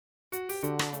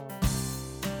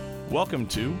Welcome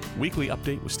to Weekly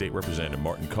Update with State Representative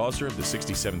Martin Causer of the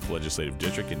 67th Legislative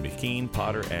District in McKean,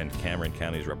 Potter, and Cameron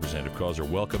Counties. Representative Causer,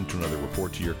 welcome to another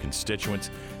report to your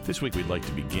constituents. This week we'd like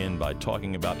to begin by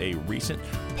talking about a recent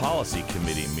policy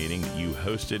committee meeting that you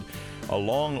hosted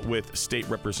along with State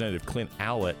Representative Clint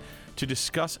Owlett to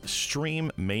discuss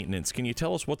stream maintenance. Can you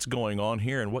tell us what's going on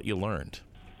here and what you learned?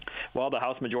 Well, the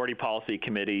House Majority Policy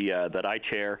Committee that I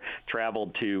chair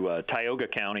traveled to Tioga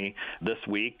County this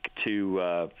week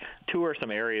to tour some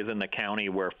areas in the county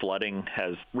where flooding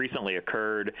has recently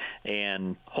occurred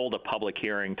and hold a public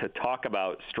hearing to talk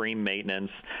about stream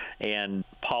maintenance and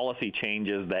policy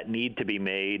changes that need to be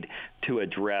made to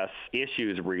address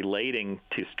issues relating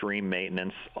to stream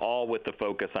maintenance, all with the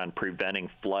focus on preventing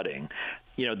flooding.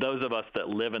 You know, those of us that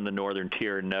live in the northern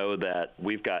tier know that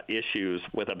we've got issues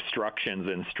with obstructions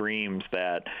in streams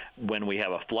that, when we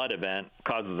have a flood event,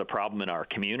 causes a problem in our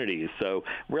communities. So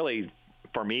really,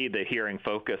 for me, the hearing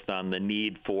focused on the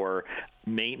need for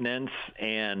maintenance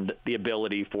and the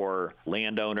ability for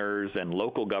landowners and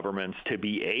local governments to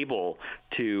be able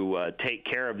to take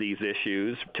care of these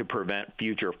issues to prevent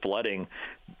future flooding.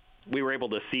 We were able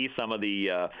to see some of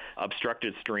the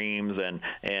obstructed streams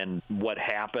and what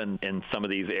happened in some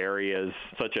of these areas,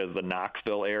 such as the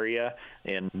Knoxville area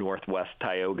in northwest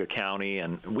Tioga County.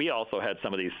 And we also had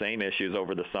some of these same issues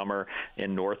over the summer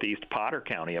in northeast Potter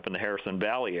County up in the Harrison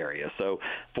Valley area. So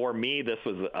for me, this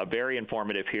was a very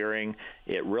informative hearing.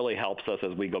 It really helps us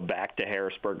as we go back to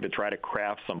Harrisburg to try to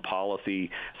craft some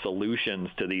policy solutions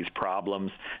to these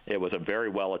problems. It was a very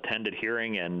well-attended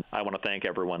hearing, and I want to thank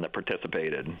everyone that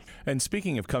participated. And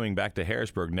speaking of coming back to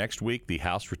Harrisburg, next week the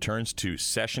House returns to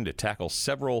session to tackle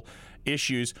several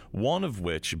issues, one of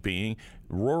which being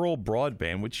rural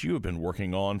broadband, which you have been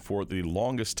working on for the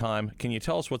longest time. Can you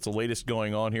tell us what's the latest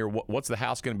going on here? What's the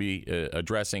House going to be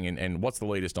addressing, and what's the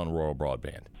latest on rural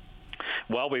broadband?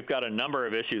 Well, we've got a number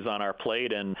of issues on our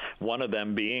plate, and one of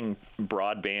them being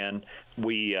broadband.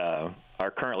 We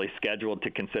are currently scheduled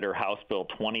to consider House Bill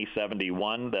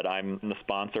 2071 that I'm the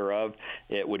sponsor of.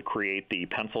 It would create the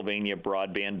Pennsylvania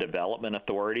Broadband Development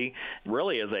Authority,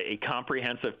 really as a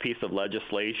comprehensive piece of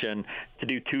legislation to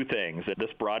do two things.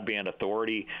 This broadband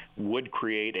authority would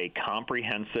create a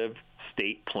comprehensive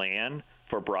state plan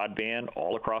for broadband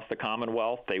all across the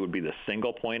Commonwealth. They would be the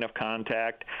single point of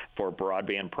contact for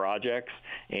broadband projects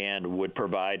and would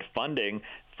provide funding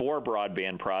for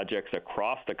broadband projects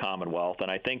across the Commonwealth. And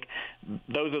I think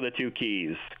those are the two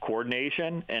keys: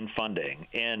 coordination and funding.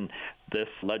 And this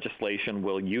legislation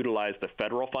will utilize the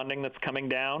federal funding that's coming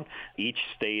down. Each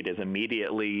state is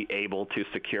immediately able to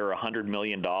secure $100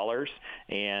 million.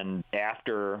 And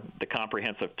after the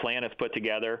comprehensive plan is put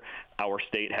together, our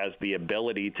state has the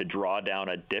ability to draw down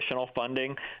additional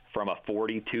funding from a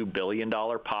 $42 billion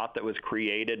pot that was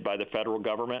created by the federal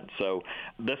government. So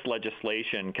this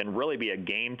legislation can really be a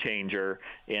game changer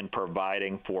in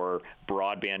providing for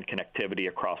broadband connectivity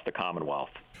across the Commonwealth.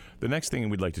 The next thing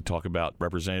we'd like to talk about,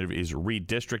 Representative, is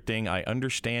redistricting. I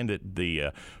understand that the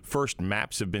first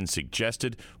maps have been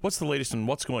suggested. What's the latest and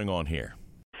what's going on here?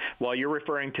 Well, you're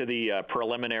referring to the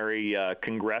preliminary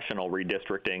congressional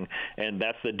redistricting, and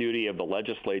that's the duty of the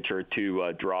legislature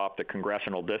to draw up the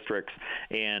congressional districts.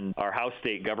 And our House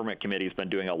State Government Committee has been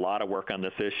doing a lot of work on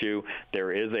this issue.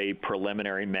 There is a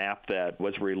preliminary map that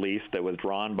was released that was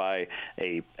drawn by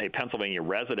a Pennsylvania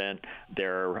resident.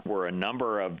 There were a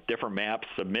number of different maps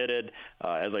submitted.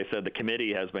 As I said, the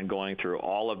committee has been going through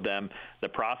all of them. The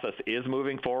process is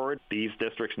moving forward. These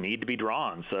districts need to be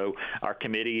drawn. So our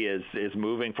committee is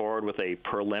moving forward with a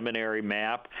preliminary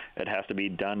map. It has to be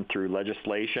done through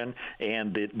legislation,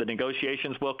 and the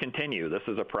negotiations will continue. This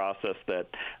is a process that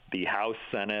the House,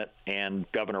 Senate, and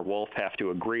Governor Wolf have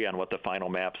to agree on what the final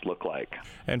maps look like.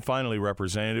 And finally,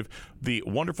 Representative, the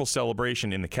wonderful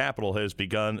celebration in the Capitol has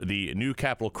begun. The new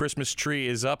Capitol Christmas tree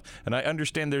is up, and I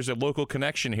understand there's a local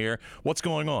connection here. What's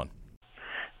going on?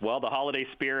 Well, the holiday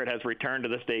spirit has returned to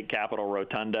the state capitol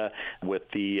rotunda with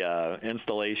the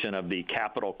installation of the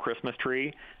Capitol Christmas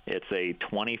tree. It's a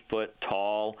 20-foot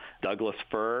tall Douglas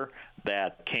fir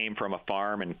that came from a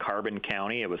farm in Carbon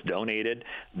County. It was donated.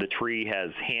 The tree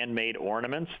has handmade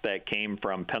ornaments that came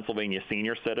from Pennsylvania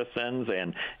senior citizens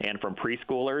and from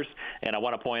preschoolers. And I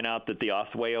want to point out that the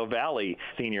Oswego Valley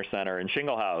Senior Center in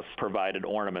Shingle House provided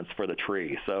ornaments for the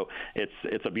tree. So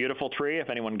it's a beautiful tree. If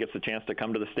anyone gets a chance to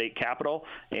come to the state capitol,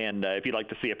 and if you'd like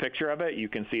to see a picture of it, you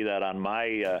can see that on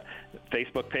my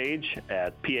Facebook page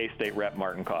at PA State Rep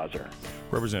Martin Causer.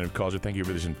 Representative Causer, thank you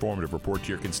for this informative report to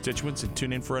your constituents, and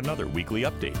tune in for another weekly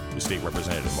update with State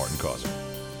Representative Martin Causer.